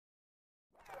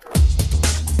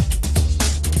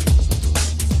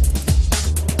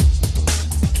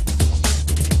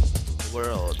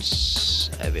games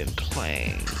I've been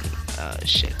playing.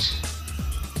 Shit.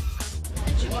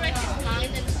 Did you break his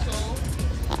mind and soul?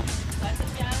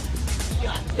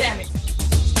 God damn it!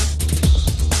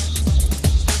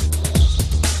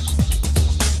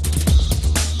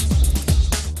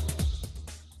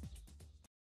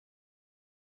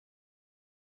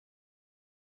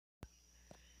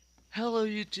 Hello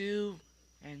YouTube,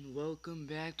 and welcome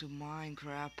back to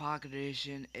Minecraft Pocket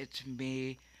Edition. It's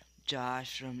me,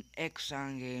 Josh from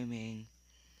Exxon Gaming,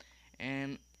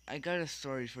 and I got a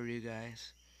story for you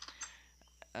guys.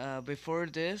 Before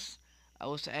this, I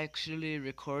was actually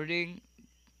recording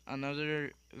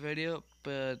another video,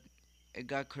 but it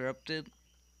got corrupted,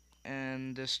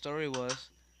 and the story was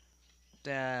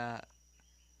that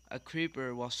a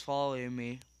creeper was following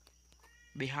me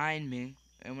behind me,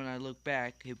 and when I looked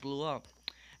back, he blew up,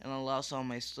 and I lost all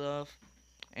my stuff,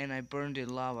 and I burned in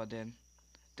lava then.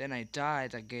 Then I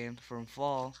died again from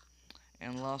fall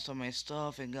and lost all my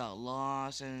stuff and got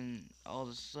lost and all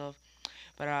the stuff.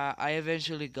 But I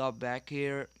eventually got back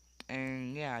here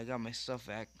and yeah, I got my stuff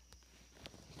back.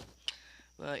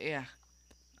 But yeah,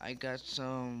 I got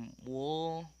some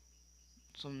wool,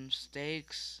 some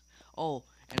steaks. Oh,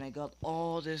 and I got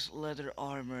all this leather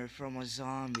armor from a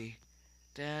zombie.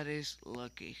 That is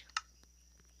lucky.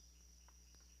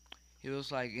 He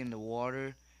was like in the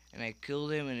water and I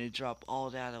killed him and he dropped all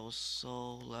that. I was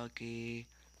so lucky.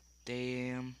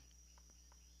 Damn.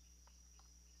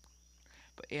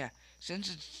 But yeah,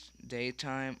 since it's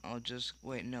daytime, I'll just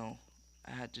wait. No,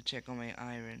 I had to check on my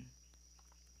iron.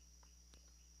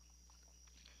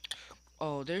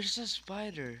 Oh, there's a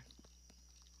spider.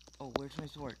 Oh, where's my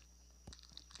sword?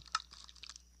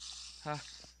 Ha,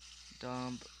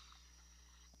 dumb.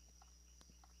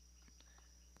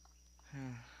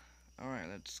 Alright,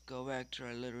 let's go back to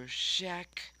our little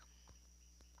shack.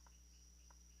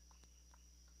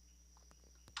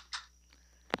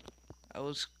 I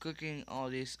was cooking all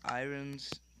these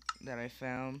irons that I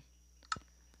found,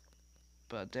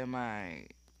 but then my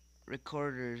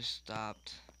recorder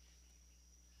stopped.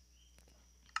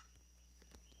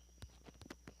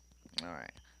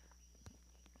 Alright,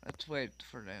 let's wait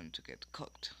for them to get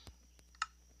cooked.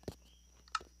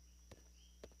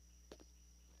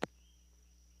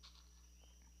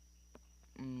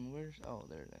 Where's... oh,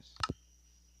 there it is.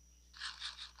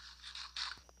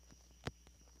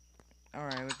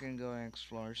 Alright, we can go and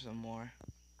explore some more.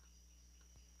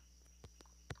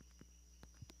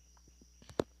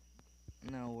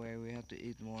 No way, we have to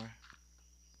eat more.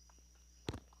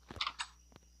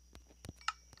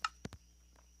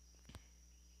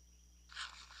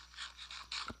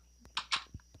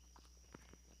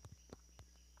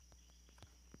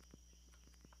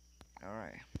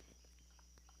 Alright.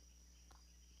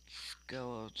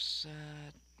 Go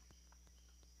outside.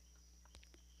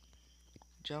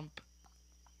 Jump.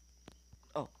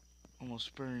 Oh,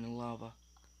 almost burned in lava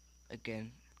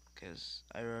again, because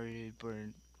I already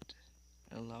burned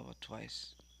in lava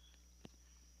twice.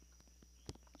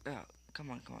 Oh, come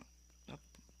on, come on. Up.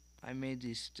 I made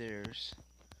these stairs.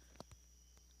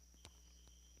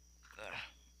 Ugh.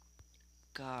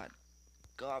 God,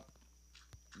 God,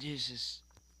 Jesus,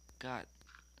 God.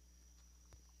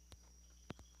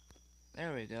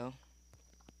 There we go.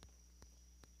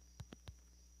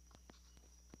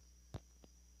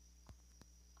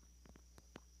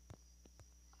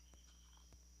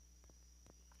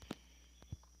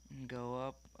 Go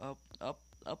up, up, up,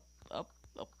 up, up,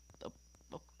 up, up,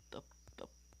 up, up, up,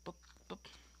 up, up,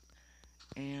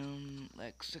 and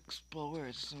let's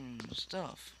explore some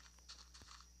stuff.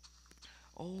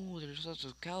 Oh, there's lots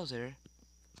of cows there.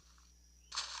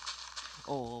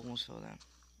 Oh, almost fell down.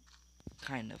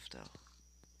 Kind of though.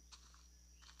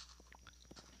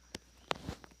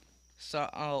 So,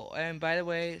 oh, and by the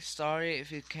way, sorry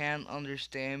if you can't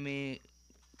understand me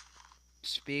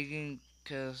speaking,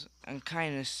 cause I'm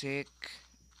kind of sick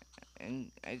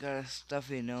and I got a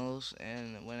stuffy nose,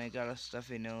 and when I got a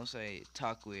stuffy nose, I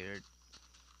talk weird.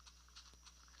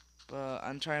 But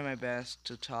I'm trying my best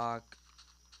to talk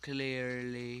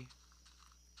clearly.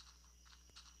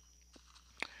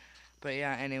 But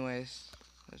yeah, anyways,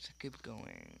 let's keep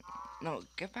going. No,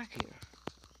 get back here.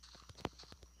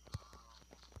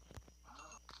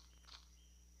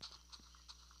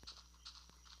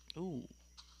 Ooh,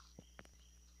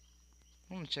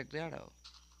 I'm gonna check that out.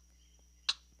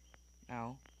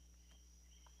 Now.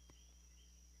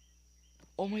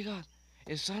 Oh my god,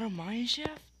 is that a mine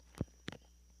shaft?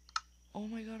 Oh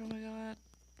my god, oh my god.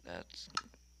 That's...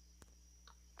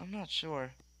 I'm not sure.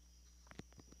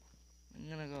 I'm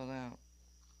gonna go down.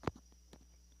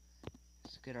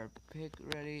 Let's get our pick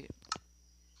ready.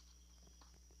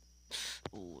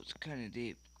 Oh, it's kinda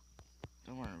deep.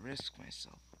 Don't want to risk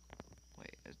myself.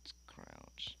 Wait, it's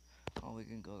crouch. Oh, we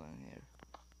can go down here.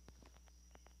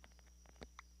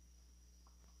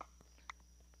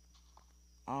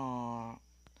 Aw,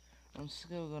 I'm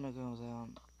still gonna go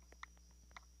down.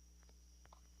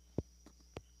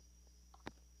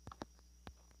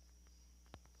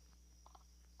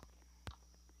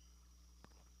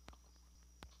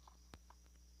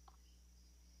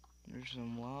 There's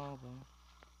some lava.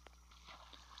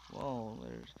 Whoa,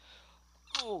 there's.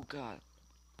 Oh god,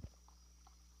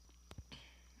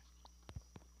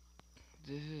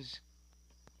 this is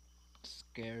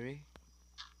scary.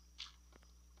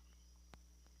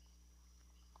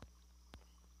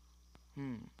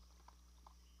 Hmm,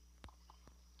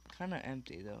 kinda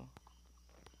empty though.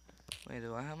 Wait,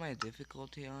 do I have my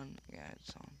difficulty on? Yeah,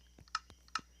 it's on.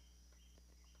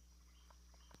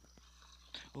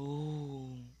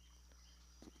 Oh,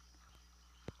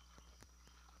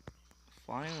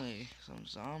 finally, some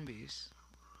zombies.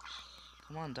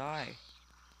 Come on, die.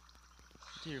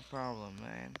 What's your problem,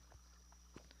 man?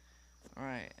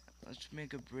 Alright, let's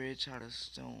make a bridge out of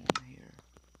stone here.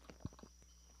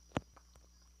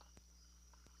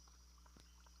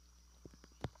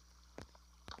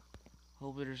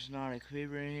 Hope there's not a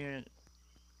creeper in here.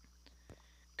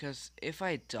 Because if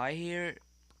I die here,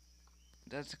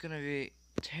 that's gonna be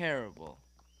terrible.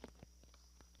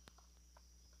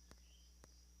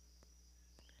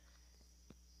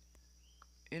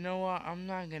 You know what? I'm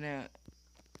not gonna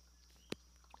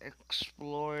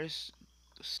explore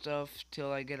stuff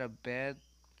till I get a bed.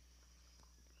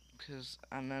 Because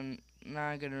I'm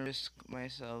not gonna risk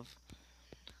myself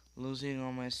losing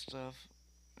all my stuff.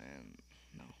 And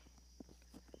no,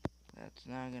 that's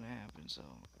not gonna happen. So,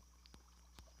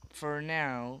 for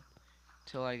now,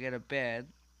 till I get a bed,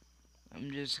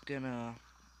 I'm just gonna.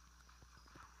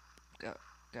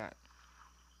 Got.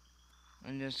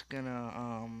 I'm just gonna,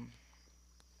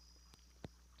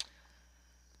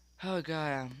 oh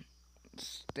god,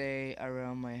 stay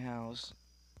around my house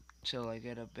till I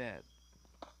get a bed.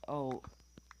 Oh,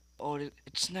 oh,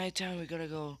 it's nighttime, we gotta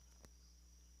go.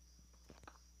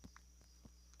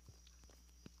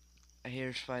 I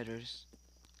hear spiders.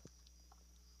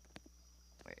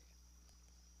 Wait,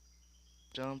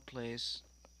 jump, place.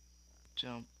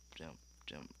 Jump, jump,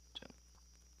 jump, jump.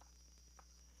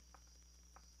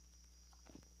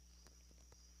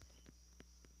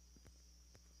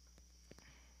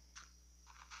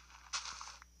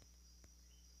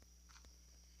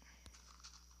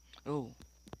 Oh,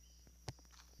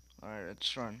 alright,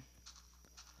 let's run.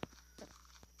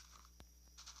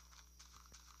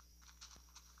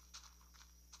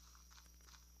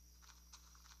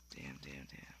 Damn, damn,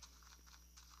 damn.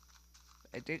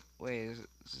 I think, wait,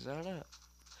 is that a...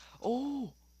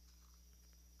 Oh!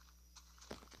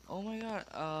 Oh my god,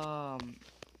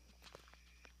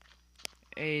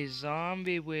 a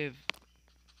zombie with...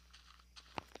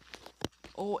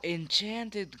 Oh,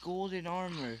 enchanted golden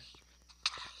armor.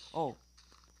 Oh.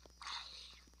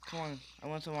 Come on, I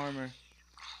want some armor.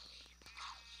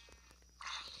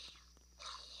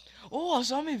 Oh, a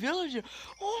zombie villager!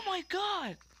 Oh my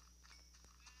god!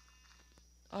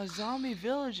 A zombie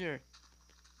villager!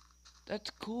 That's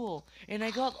cool. And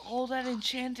I got all that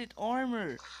enchanted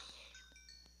armor.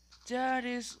 That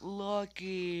is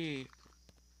lucky.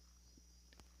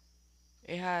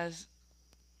 It has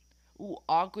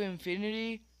Aqua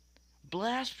Infinity,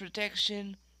 Blast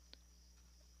Protection,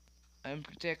 and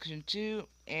Protection 2,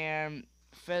 and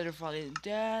Feather Falling.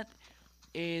 That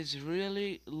is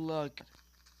really lucky.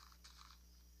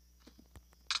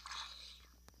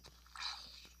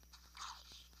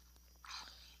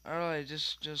 Alright,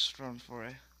 just run for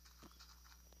it.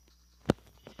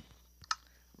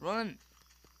 Run!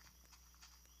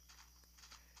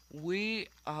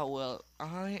 Well,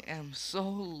 I am so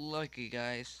lucky,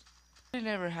 guys. It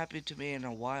never happened to me in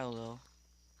a while, though.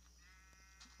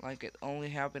 Like, it only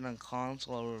happened on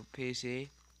console or PC.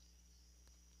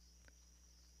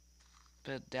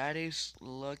 But that is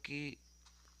lucky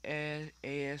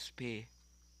ASP.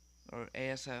 Or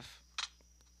ASF.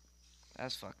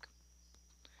 As fuck.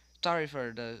 Sorry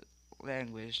for the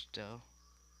language, though.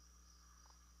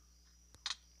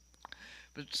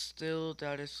 But still,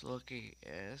 that is lucky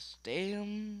as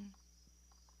damn.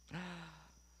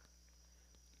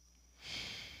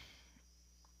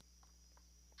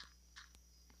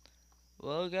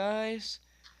 Well, guys,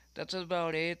 that's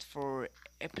about it for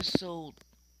episode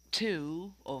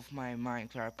 2 of my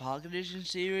Minecraft Pocket Edition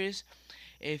series.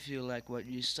 If you like what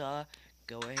you saw,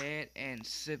 go ahead and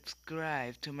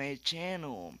subscribe to my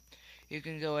channel. You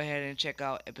can go ahead and check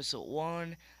out episode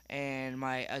 1 and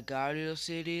my Agario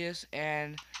series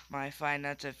and my Five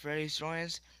Nights at Freddy's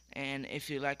drawings And if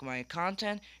you like my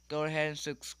content, go ahead and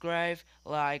subscribe,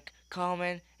 like,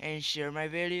 comment, and share my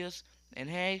videos. And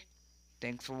hey,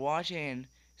 thanks for watching.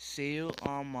 See you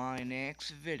on my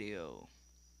next video.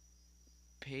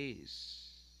 Peace.